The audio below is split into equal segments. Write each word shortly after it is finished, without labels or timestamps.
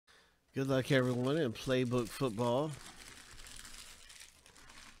Good luck, everyone, in Playbook football.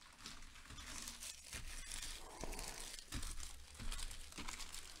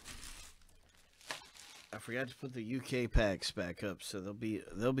 I forgot to put the UK packs back up, so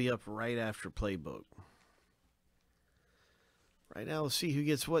they'll be up right after Playbook. Right now, let's see who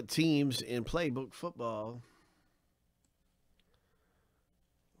gets what teams in Playbook football.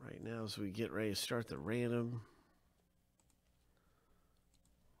 Right now, as we get ready to start the random.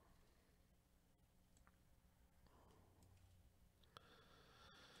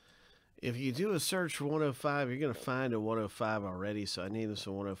 If you do a search for 105, you're going to find a 105 already, so I named this a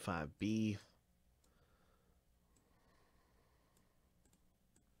 105B.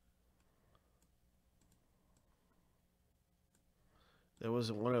 There was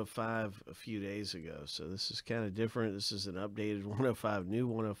a 105 a few days ago, so this is kind of different. This is an updated 105, new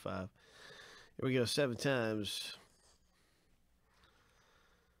 105. Here we go, 7 times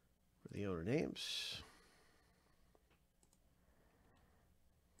for the owner names.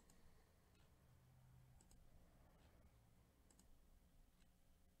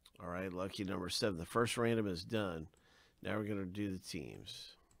 All right, lucky number 7. The first random is done. Now we're going to do the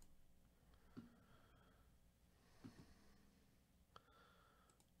teams.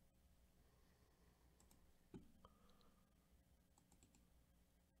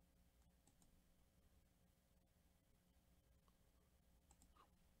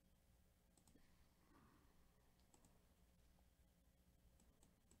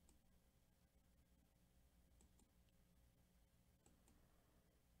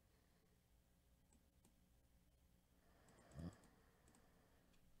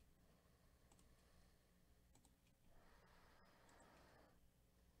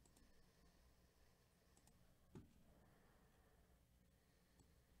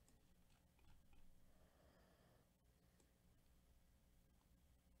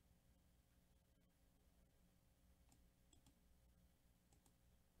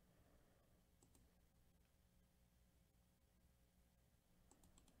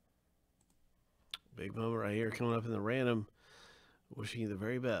 Big moment right here coming up in the random. Wishing you the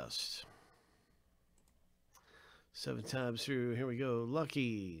very best. 7 times through. Here we go.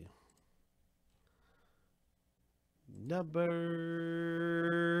 Lucky number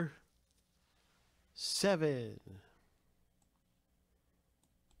 7.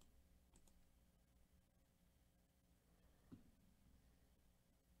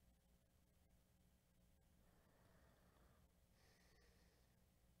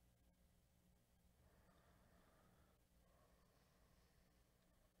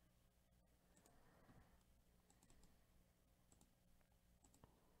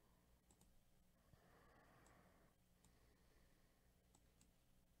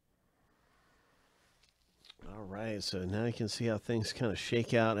 All right, so now you can see how things kind of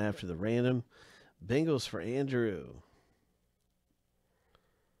shake out after the random. Bengals for Andrew.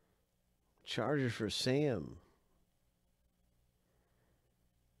 Chargers for Sam.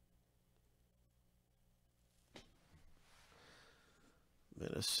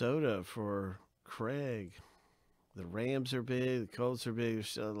 Minnesota for Craig. The Rams are big. The Colts are big. There's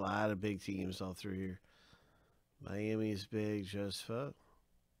still a lot of big teams all through here. Miami's big. Just fuck.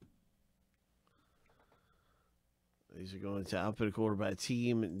 These are going to alphabetical order by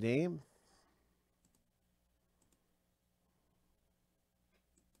team name.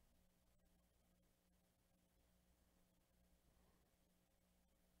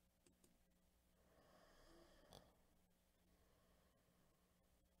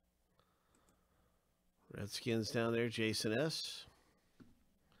 Redskins down there, Jason S.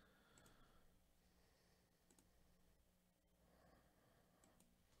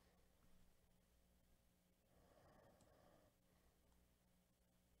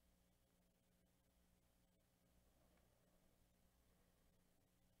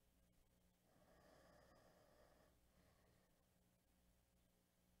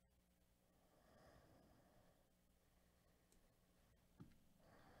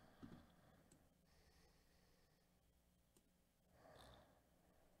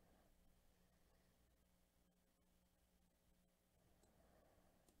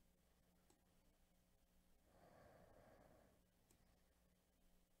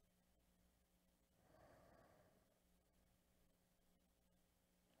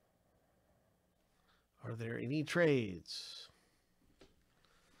 Are there any trades?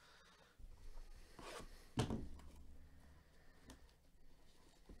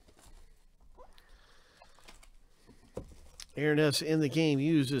 Aaron S. in the game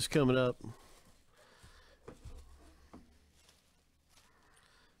used is coming up.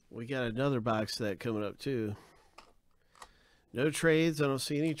 We got another box of that coming up too. No trades. I don't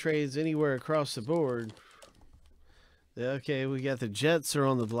see any trades anywhere across the board. Okay, we got the Jets are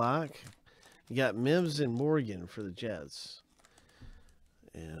on the block. You got Mims and Morgan for the Jets.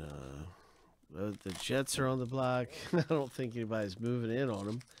 And the Jets are on the block. I don't think anybody's moving in on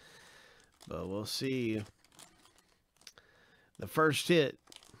them. But we'll see. The first hit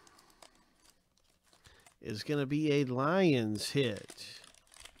is going to be a Lions hit.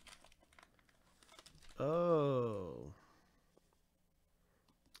 Oh.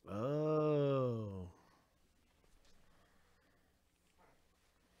 Oh.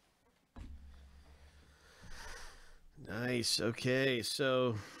 Nice. Okay,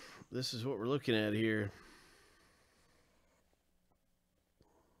 so this is what we're looking at here.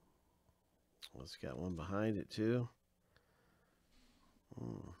 It's got one behind it too.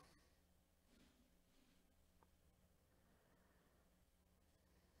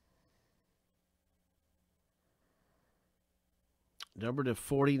 Number to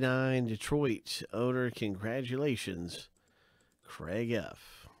 49, Detroit owner. Congratulations, Craig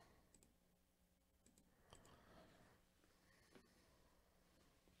F.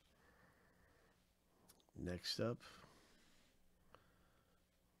 Next up,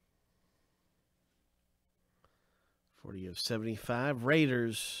 '40 of 75,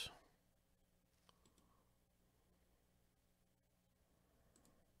 Raiders.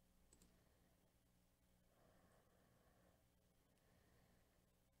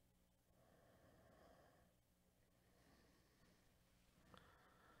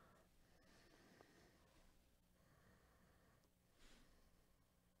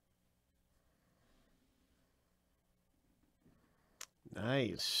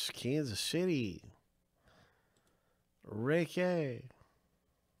 Nice. Kansas City. Ricky.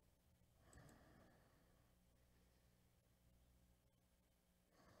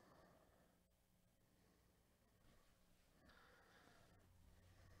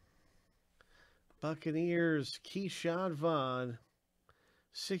 Buccaneers, Keyshawn Vaughn,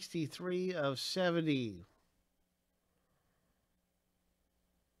 63 of 70.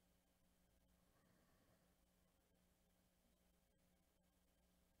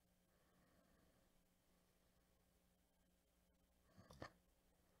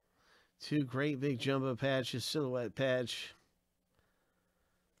 Two great big jumbo patches, silhouette patch.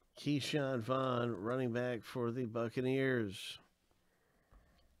 Keyshawn Vaughn, running back for the Buccaneers.